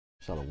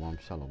Shalom,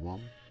 shalom.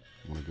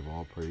 I want to give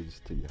all praises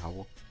to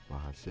Yahweh,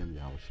 Bahashem,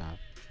 Yahweh Shai,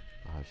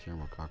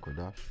 Bahashem,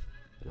 Rakakwadash,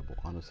 double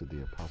honors to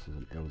the apostles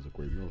and elders of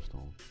Great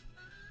Millstone.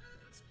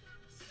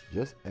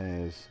 Just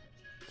as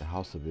the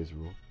house of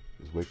Israel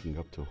is waking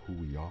up to who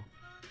we are,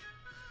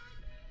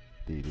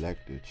 the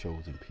elected,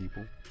 chosen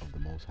people of the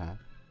Most High,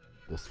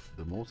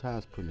 the Most High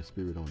is putting a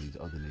spirit on these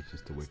other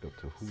nations to wake up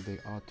to who they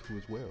are too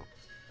as well,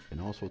 and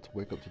also to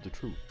wake up to the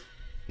truth.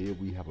 Here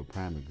we have a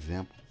prime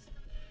example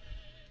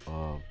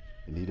of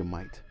an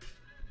Edomite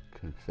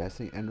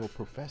confessing and or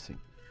professing,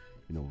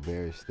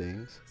 various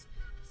things.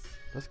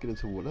 Let's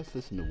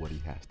listen to what he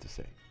has to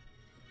say.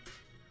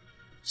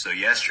 So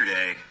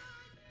yesterday,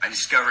 I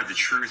discovered the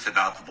truth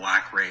about the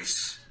black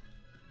race.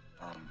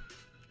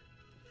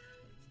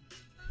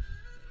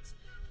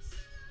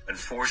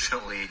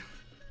 Unfortunately,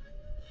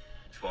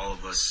 to all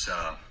of us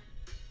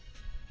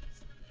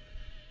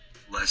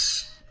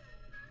less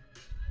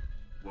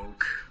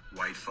woke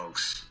white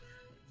folks,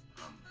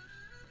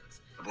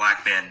 the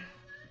black man,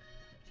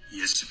 he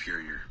is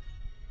superior.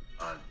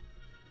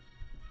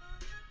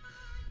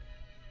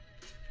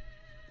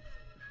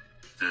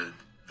 The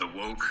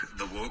woke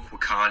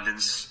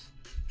Wakandans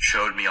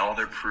showed me all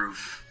their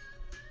proof.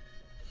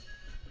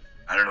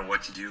 I don't know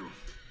what to do.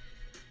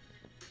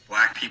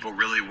 Black people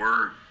really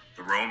were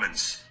the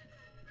Romans.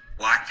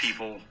 Black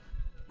people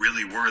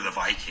really were the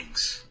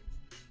Vikings.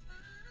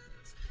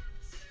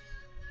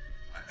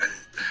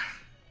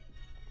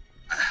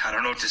 I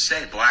don't know what to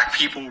say. Black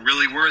people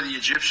really were the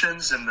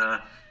Egyptians and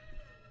the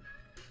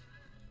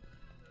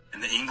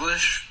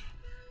English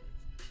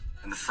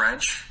and the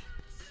French.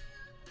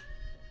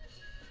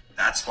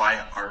 That's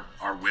why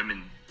our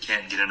women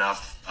can't get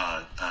enough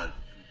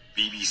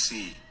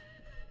BBC.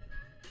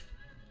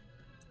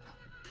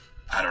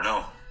 I don't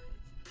know.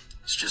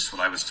 It's just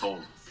what I was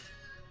told.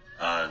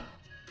 The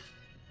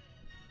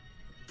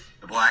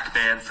black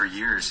man for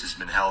years has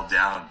been held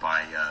down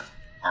by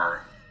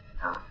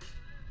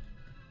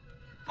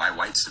by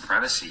white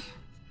supremacy.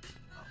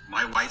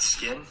 My white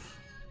skin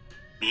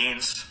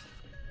means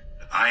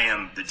that I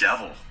am the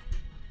devil.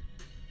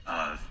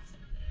 I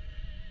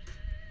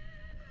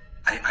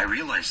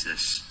realize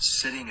this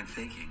sitting and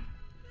thinking.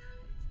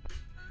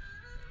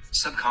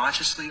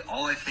 Subconsciously,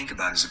 all I think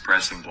about is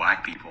oppressing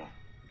black people.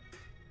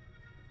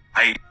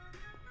 And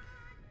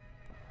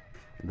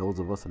those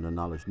of us in the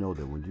knowledge know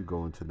that when you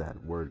go into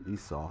that word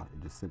Esau,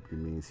 it just simply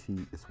means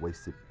he is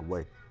wasted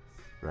away,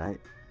 right?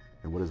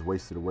 And what is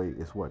wasted away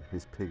is what?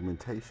 His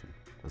pigmentation.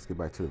 Let's get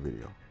back to the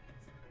video.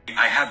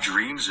 I have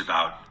dreams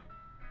about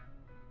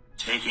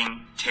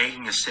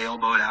taking a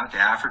sailboat out to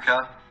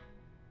Africa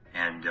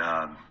and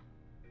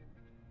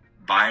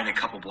buying a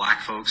couple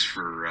black folks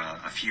for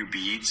a few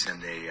beads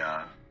and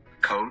a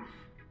coat,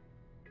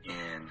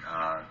 and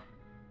I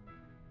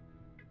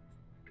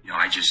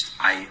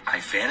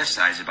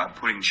fantasize about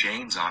putting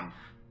chains on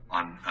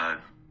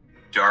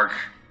dark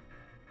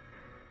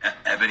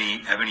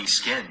ebony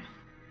skin.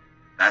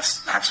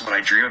 That's what I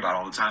dream about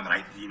all the time.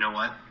 And you know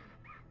what?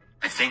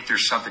 I think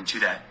there's something to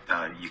that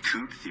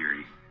Yakub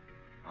theory.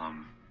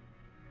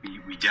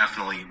 We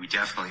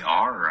definitely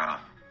are.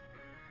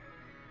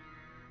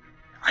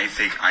 I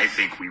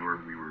think we were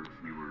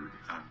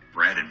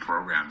bred and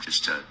programmed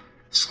just to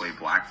slave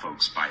black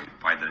folks by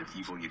the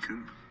evil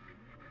Yakub.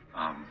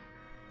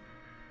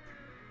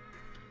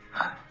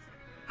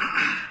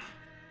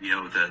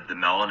 The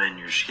melanin in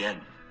your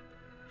skin.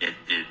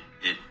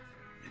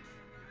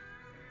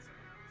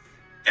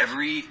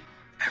 Every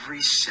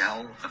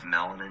cell of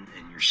melanin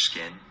in your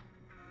skin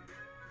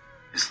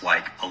is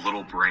like a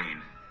little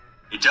brain.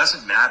 It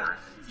doesn't matter.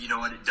 You know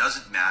what? It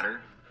doesn't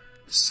matter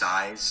the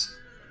size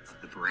of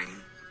the brain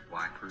of a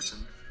black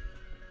person.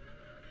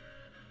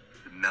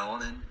 The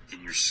melanin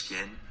in your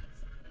skin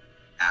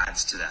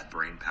adds to that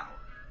brain power.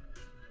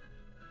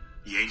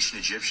 The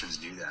ancient Egyptians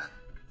knew that.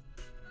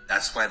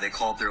 That's why they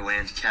called their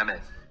land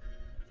Kemet.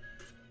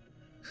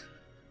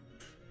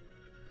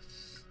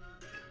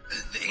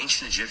 The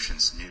ancient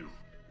Egyptians knew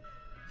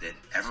that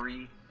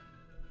every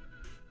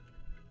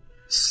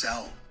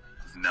cell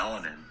of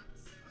melanin,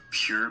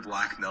 pure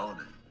black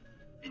melanin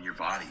in your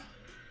body,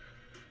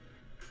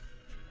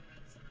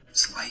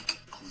 it's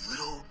like a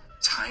little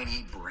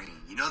tiny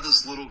brain. You know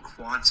those little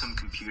quantum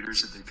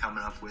computers that they're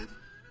coming up with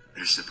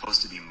that are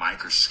supposed to be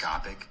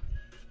microscopic?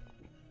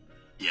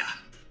 Yeah,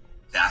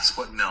 that's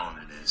what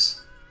melanin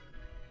is.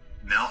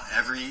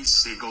 Every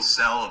single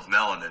cell of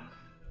melanin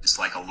is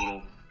like a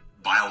little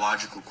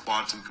biological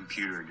quantum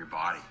computer in your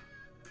body.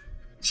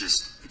 It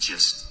just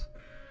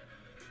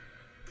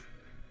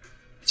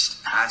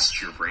adds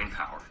to your brain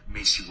power. It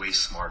makes you way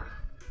smarter.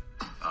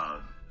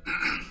 To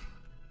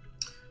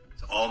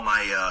all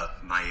my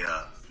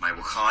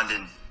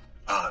Wakandan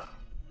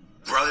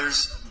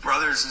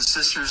brothers and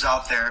sisters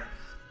out there,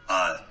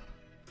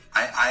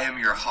 I am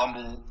your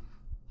humble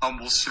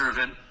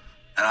servant,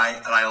 and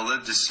I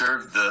live to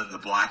serve the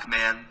black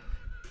man.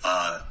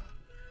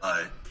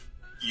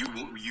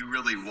 You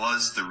really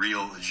was the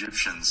real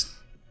Egyptians,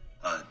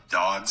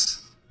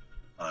 dogs.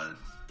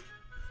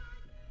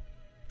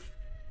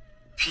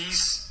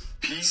 Peace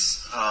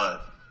Peace,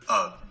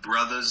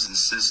 brothers and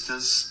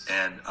sisters,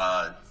 and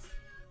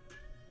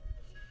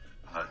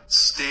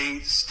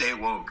stay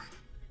woke.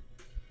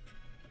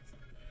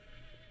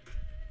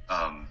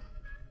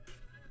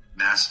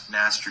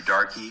 Master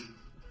Darky,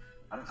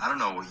 I don't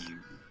know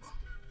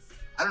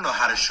I don't know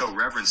how to show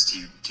reverence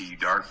to you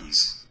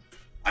darkies.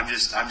 I'm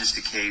just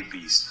a cave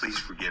beast. Please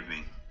forgive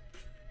me.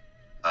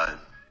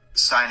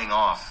 Signing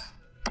off.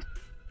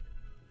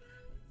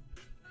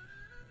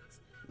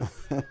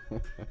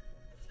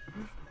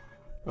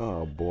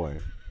 Oh boy.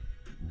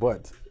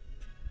 But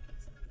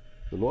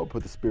the Lord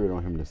put the Spirit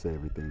on him to say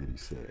everything that he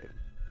said.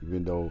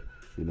 Even though,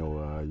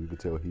 you could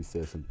tell he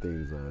said some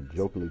things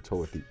jokingly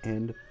toward the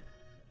end.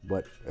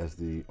 But as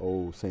the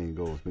old saying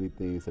goes, many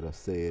things that are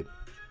said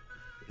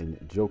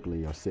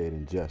jokingly are said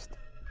in jest.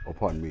 Or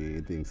pardon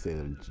me, things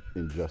said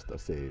in jest are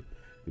said,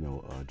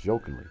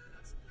 jokingly.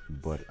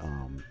 But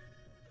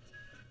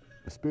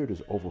the Spirit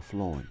is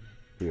overflowing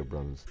here,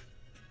 brothers.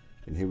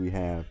 And here we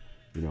have,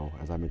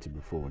 as I mentioned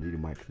before,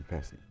 Edomite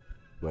confessing.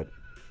 But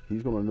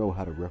he's going to know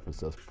how to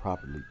reference us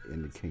properly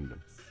in the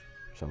kingdom.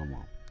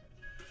 Shalom.